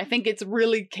spectrum. I think it's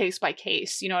really case by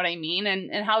case, you know what I mean?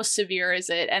 And how severe is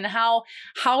it? And how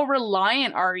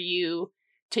reliant are you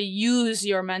to use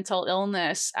your mental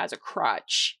illness as a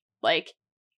crutch? Like,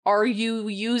 are you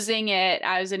using it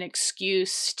as an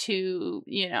excuse to,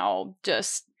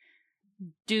 just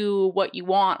do what you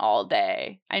want all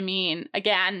day? I mean,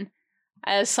 again,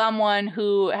 as someone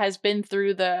who has been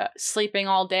through the sleeping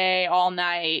all day, all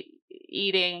night,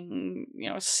 eating,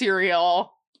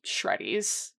 cereal,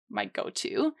 Shreddies, my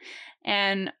go-to,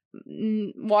 and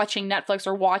watching Netflix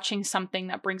or watching something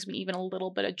that brings me even a little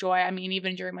bit of joy. I mean,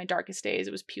 even during my darkest days,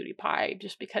 it was PewDiePie,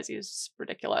 just because he was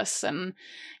ridiculous and,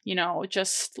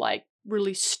 just like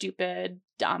really stupid,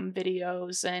 dumb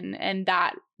videos, and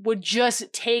that would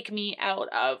just take me out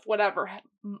of whatever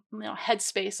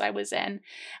headspace I was in.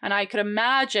 And I could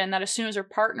imagine that as soon as her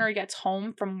partner gets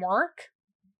home from work,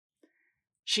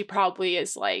 she probably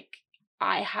is like,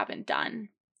 I haven't done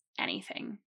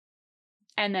anything.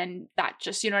 And then that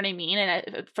just, you know what I mean?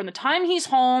 And from the time he's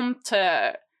home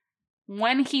to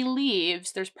when he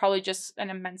leaves, there's probably just an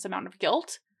immense amount of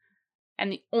guilt.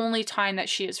 And the only time that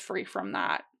she is free from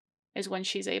that is when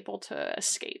she's able to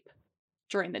escape.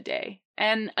 during the day.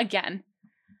 And again,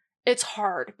 it's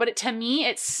hard, but to me,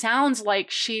 it sounds like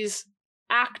she's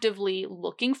actively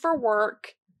looking for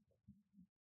work,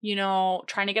 you know,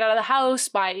 trying to get out of the house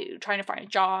by trying to find a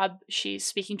job. She's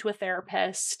speaking to a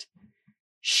therapist.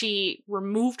 She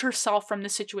removed herself from the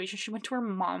situation. She went to her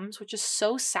mom's, which is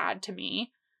so sad to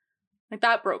me. Like,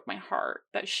 that broke my heart,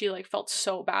 that she like felt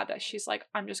so bad that she's like,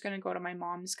 I'm just gonna go to my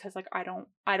mom's because like I don't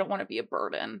want to be a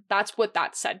burden. That's what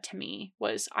that said to me,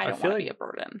 was I don't want to be a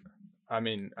burden. I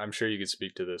mean, I'm sure you could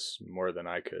speak to this more than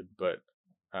I could, but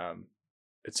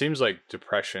it seems like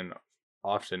depression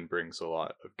often brings a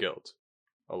lot of guilt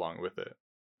along with it.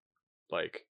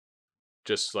 Like,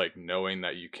 just like knowing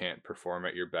that you can't perform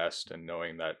at your best, and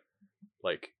knowing that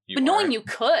like but knowing you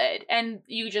could and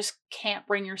you just can't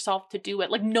bring yourself to do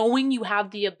it. Like, knowing you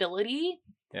have the ability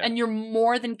and you're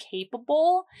more than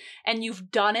capable and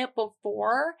you've done it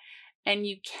before and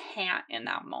you can't in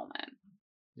that moment.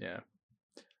 Yeah.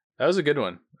 That was a good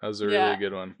one. That was a really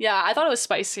good one. Yeah, I thought it was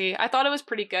spicy. I thought it was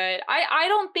pretty good. I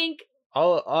don't think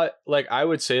I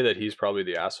would say that he's probably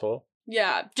the asshole.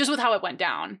 Yeah, just with how it went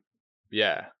down.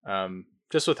 Yeah.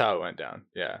 Just with how it went down.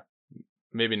 Yeah.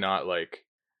 Maybe not like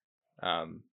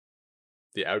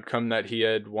the outcome that he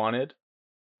had wanted,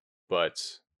 but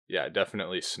yeah,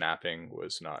 definitely snapping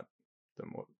was not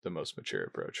the most mature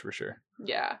approach for sure.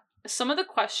 Yeah. Some of the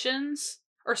questions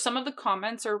or some of the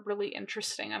comments are really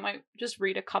interesting. I might just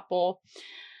read a couple.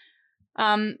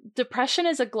 Depression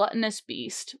is a gluttonous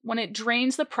beast. When it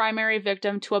drains the primary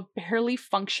victim to a barely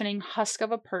functioning husk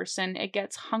of a person, it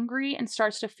gets hungry and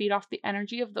starts to feed off the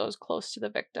energy of those close to the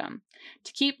victim.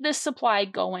 To keep this supply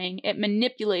going, it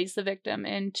manipulates the victim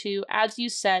into, as you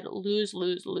said, lose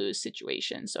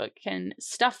situation, so it can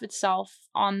stuff itself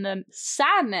on the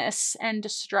sadness and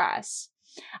distress.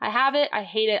 I have it, I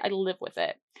hate it, I live with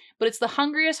it. But it's the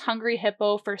hungriest hungry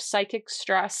hippo for psychic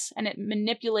stress, and it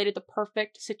manipulated the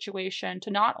perfect situation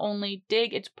to not only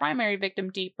dig its primary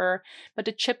victim deeper, but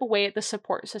to chip away at the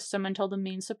support system until the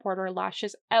main supporter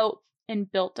lashes out in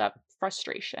built-up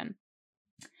frustration.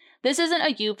 This isn't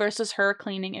a you versus her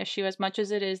cleaning issue as much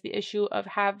as it is the issue of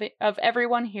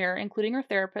everyone here, including her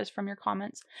therapist from your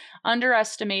comments,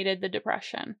 underestimated the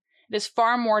depression. It is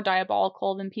far more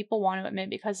diabolical than people want to admit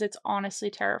because it's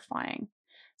honestly terrifying.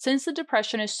 Since the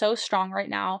depression is so strong right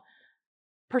now,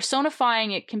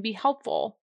 personifying it can be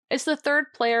helpful. It's the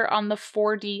third player on the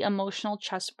 4D emotional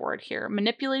chessboard here,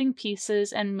 manipulating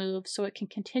pieces and moves so it can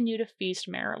continue to feast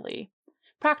merrily.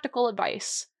 Practical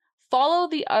advice. Follow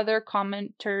the other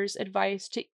commenters' advice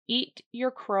to eat your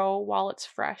crow while it's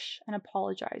fresh and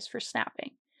apologize for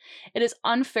snapping. It is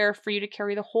unfair for you to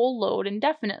carry the whole load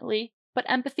indefinitely, but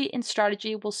empathy and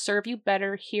strategy will serve you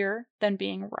better here than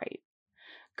being right.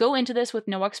 Go into this with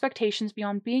no expectations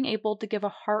beyond being able to give a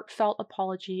heartfelt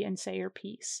apology and say your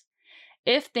piece.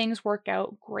 If things work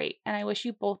out, great, and I wish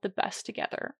you both the best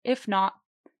together. If not,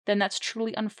 then that's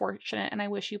truly unfortunate, and I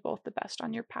wish you both the best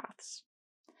on your paths.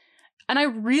 And I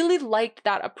really liked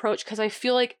that approach because I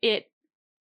feel like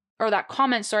that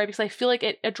comment, because I feel like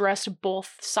it addressed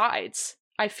both sides.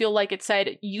 I feel like it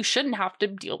said, you shouldn't have to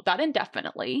deal with that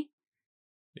indefinitely.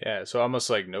 Yeah, so almost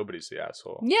like nobody's the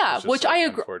asshole. Yeah, which like I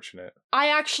agree. Unfortunate.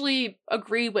 I actually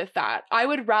agree with that. I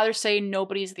would rather say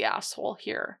nobody's the asshole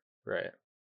here. Right.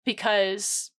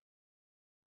 Because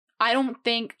I don't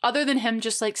think, other than him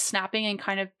just like snapping and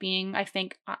kind of being, I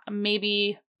think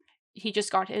maybe he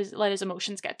just let his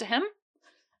emotions get to him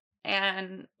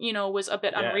and, was a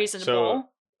bit unreasonable.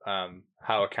 So,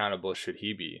 how accountable should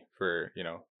he be for,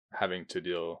 having to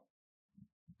deal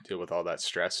with all that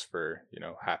stress for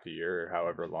half a year or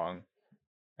however long?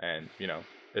 And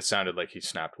it sounded like he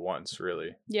snapped once,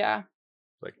 really. Yeah,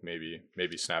 like maybe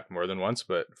snapped more than once,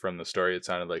 but from the story it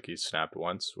sounded like he snapped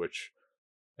once, which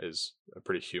is a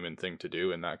pretty human thing to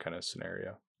do in that kind of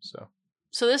scenario.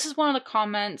 So this is one of the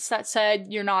comments that said,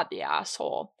 you're not the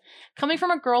asshole. Coming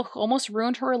from a girl who almost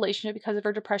ruined her relationship because of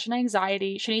her depression and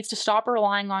anxiety, she needs to stop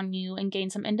relying on you and gain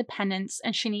some independence,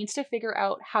 and she needs to figure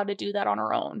out how to do that on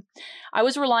her own. I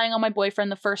was relying on my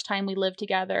boyfriend the first time we lived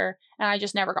together, and I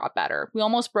just never got better. We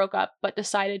almost broke up, but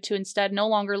decided to instead no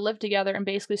longer live together and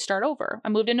basically start over. I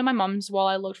moved into my mom's while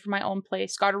I looked for my own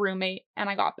place, got a roommate, and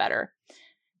I got better.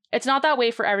 It's not that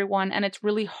way for everyone, and it's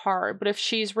really hard, but if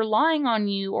she's relying on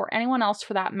you or anyone else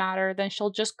for that matter, then she'll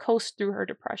just coast through her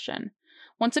depression.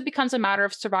 Once it becomes a matter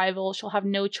of survival, she'll have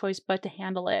no choice but to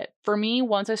handle it. For me,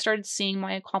 once I started seeing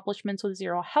my accomplishments with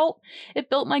zero help, it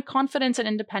built my confidence and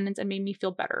independence and made me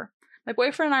feel better. My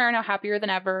boyfriend and I are now happier than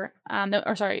ever,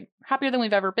 happier than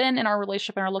we've ever been in our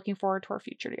relationship, and are looking forward to our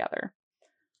future together.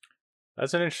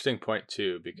 That's an interesting point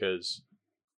too, because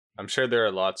I'm sure there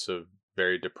are lots of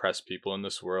very depressed people in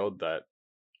this world that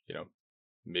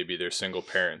maybe they're single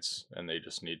parents and they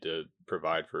just need to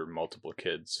provide for multiple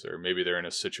kids, or maybe they're in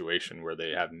a situation where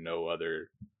they have no other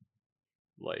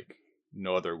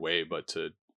way but to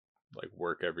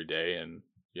work every day and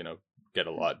get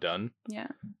a lot done. Yeah.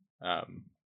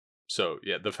 So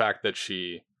yeah, the fact that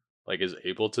she is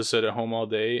able to sit at home all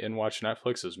day and watch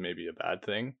Netflix is maybe a bad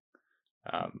thing.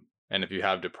 And if you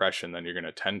have depression, then you're going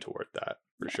to tend toward that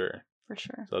for sure. For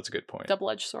sure. So that's a good point.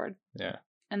 Double-edged sword. Yeah.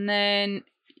 And then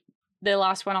the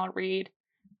last one I'll read.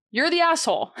 You're the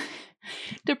asshole.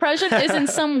 Depression isn't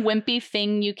some wimpy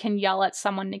thing you can yell at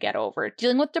someone to get over.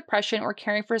 Dealing with depression or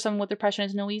caring for someone with depression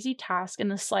is no easy task in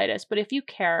the slightest, but if you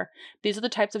care, these are the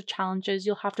types of challenges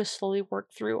you'll have to slowly work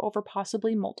through over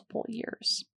possibly multiple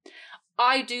years.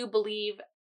 I do believe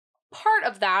part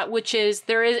of that, which is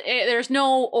there's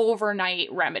no overnight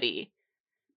remedy,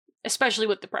 especially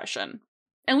with depression.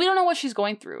 And we don't know what she's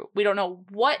going through. We don't know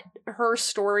what her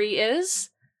story is.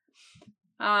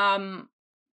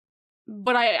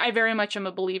 But I very much am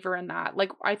a believer in that.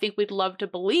 I think we'd love to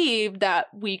believe that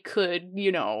we could,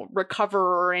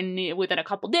 recover within a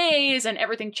couple days and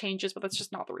everything changes, but that's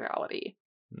just not the reality.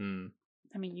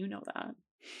 I mean, you know that.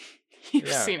 You've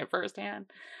seen it firsthand.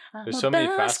 There's so many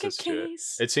facets to it.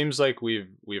 It seems like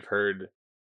we've heard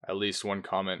at least one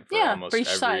comment for almost every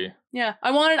side. Yeah.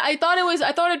 I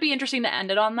thought it'd be interesting to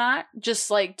end it on that. Just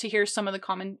to hear some of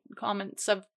the comments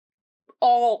of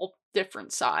all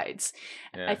different sides.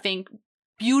 I think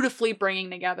beautifully bringing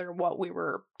together what we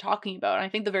were talking about. And I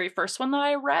think the very first one that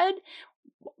I read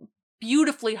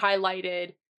beautifully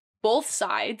highlighted both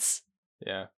sides.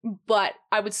 Yeah. But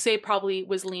I would say probably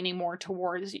was leaning more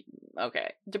towards,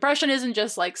 okay, depression isn't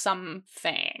just some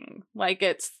thing.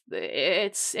 It's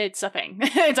a thing.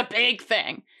 It's a big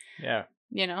thing. Yeah.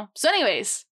 So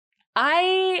anyways,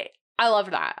 I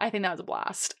loved that. I think that was a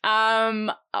blast.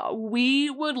 We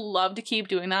would love to keep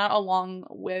doing that along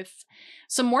with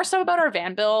some more stuff about our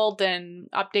van build and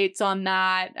updates on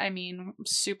that. I mean, I'm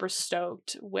super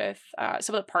stoked with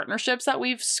some of the partnerships that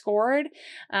we've scored,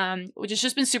 which has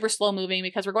just been super slow moving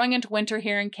because we're going into winter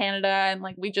here in Canada and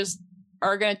we just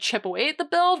are going to chip away at the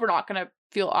build. We're not going to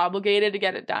feel obligated to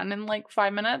get it done in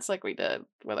 5 minutes like we did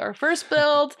with our first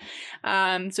build.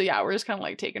 So yeah, we're just kind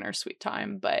of taking our sweet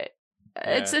time, but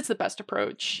it's the best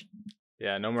approach.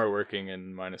 Yeah, no more working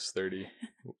in -30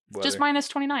 weather. Just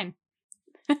 -29.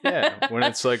 Yeah, when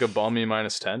it's a balmy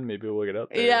 -10, maybe we'll get out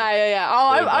there. Yeah.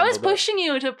 Oh, I was pushing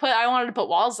you to I wanted to put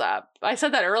walls up. I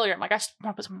said that earlier. I'm I just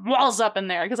want to put some walls up in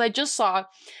there because I just saw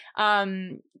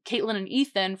Caitlin and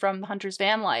Ethan from the Hunter's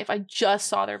Van Life. I just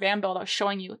saw their van build. I was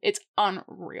showing you. It's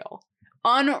unreal.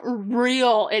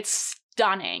 It's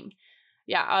stunning.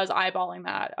 Yeah, I was eyeballing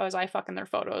that. I was eye-fucking their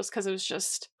photos because it was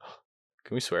just...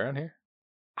 Can we swear on here?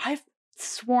 I've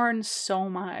sworn so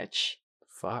much.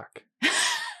 Fuck.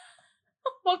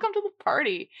 Welcome to the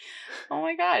party. Oh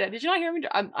my god. Did you not hear me?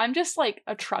 I'm just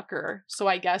a trucker, so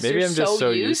I guess maybe you're I'm just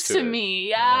so used to me.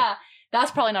 Yeah.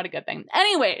 That's probably not a good thing.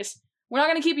 Anyways, we're not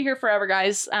going to keep you here forever,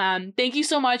 guys. Thank you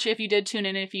so much if you did tune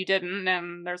in. If you didn't,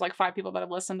 and there's 5 people that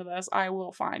have listened to this, I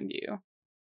will find you.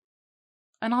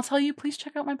 And I'll tell you, please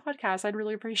check out my podcast. I'd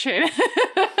really appreciate it.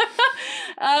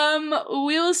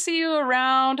 We will see you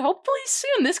around hopefully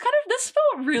soon. This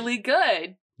felt really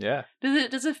good. Yeah.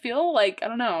 Does it feel I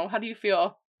don't know. How do you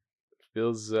feel?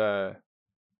 Feels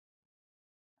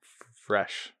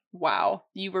fresh. Wow.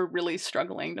 You were really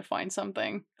struggling to find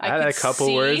something. I had a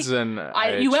couple words and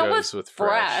you went chose with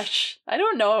fresh. I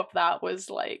don't know if that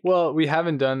was Well, we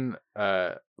haven't done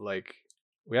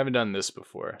we haven't done this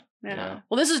before. Yeah.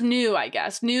 Well, this is new, I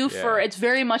guess. New for it's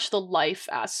very much the life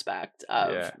aspect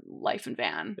of life and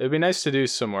van. It'd be nice to do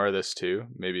some more of this too.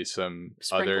 Maybe some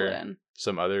other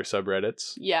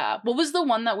subreddits. Yeah. What was the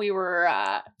one that we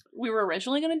were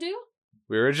originally going to do?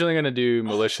 We were originally going to do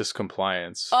malicious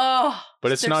compliance. Oh.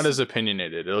 But it's not as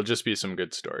opinionated. It'll just be some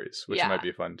good stories, which might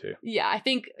be fun too. Yeah, I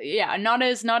think not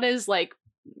as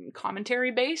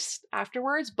commentary based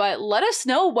afterwards, but let us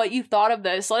know what you thought of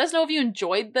this. Let us know if you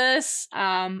enjoyed this.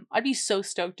 I'd be so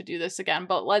stoked to do this again,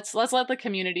 but let's let the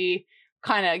community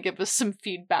kind of give us some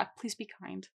feedback. Please be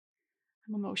kind.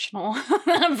 I'm emotional.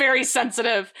 I'm very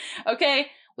sensitive.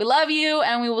 Okay, we love you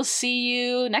and we will see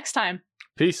you next time.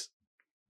 Peace.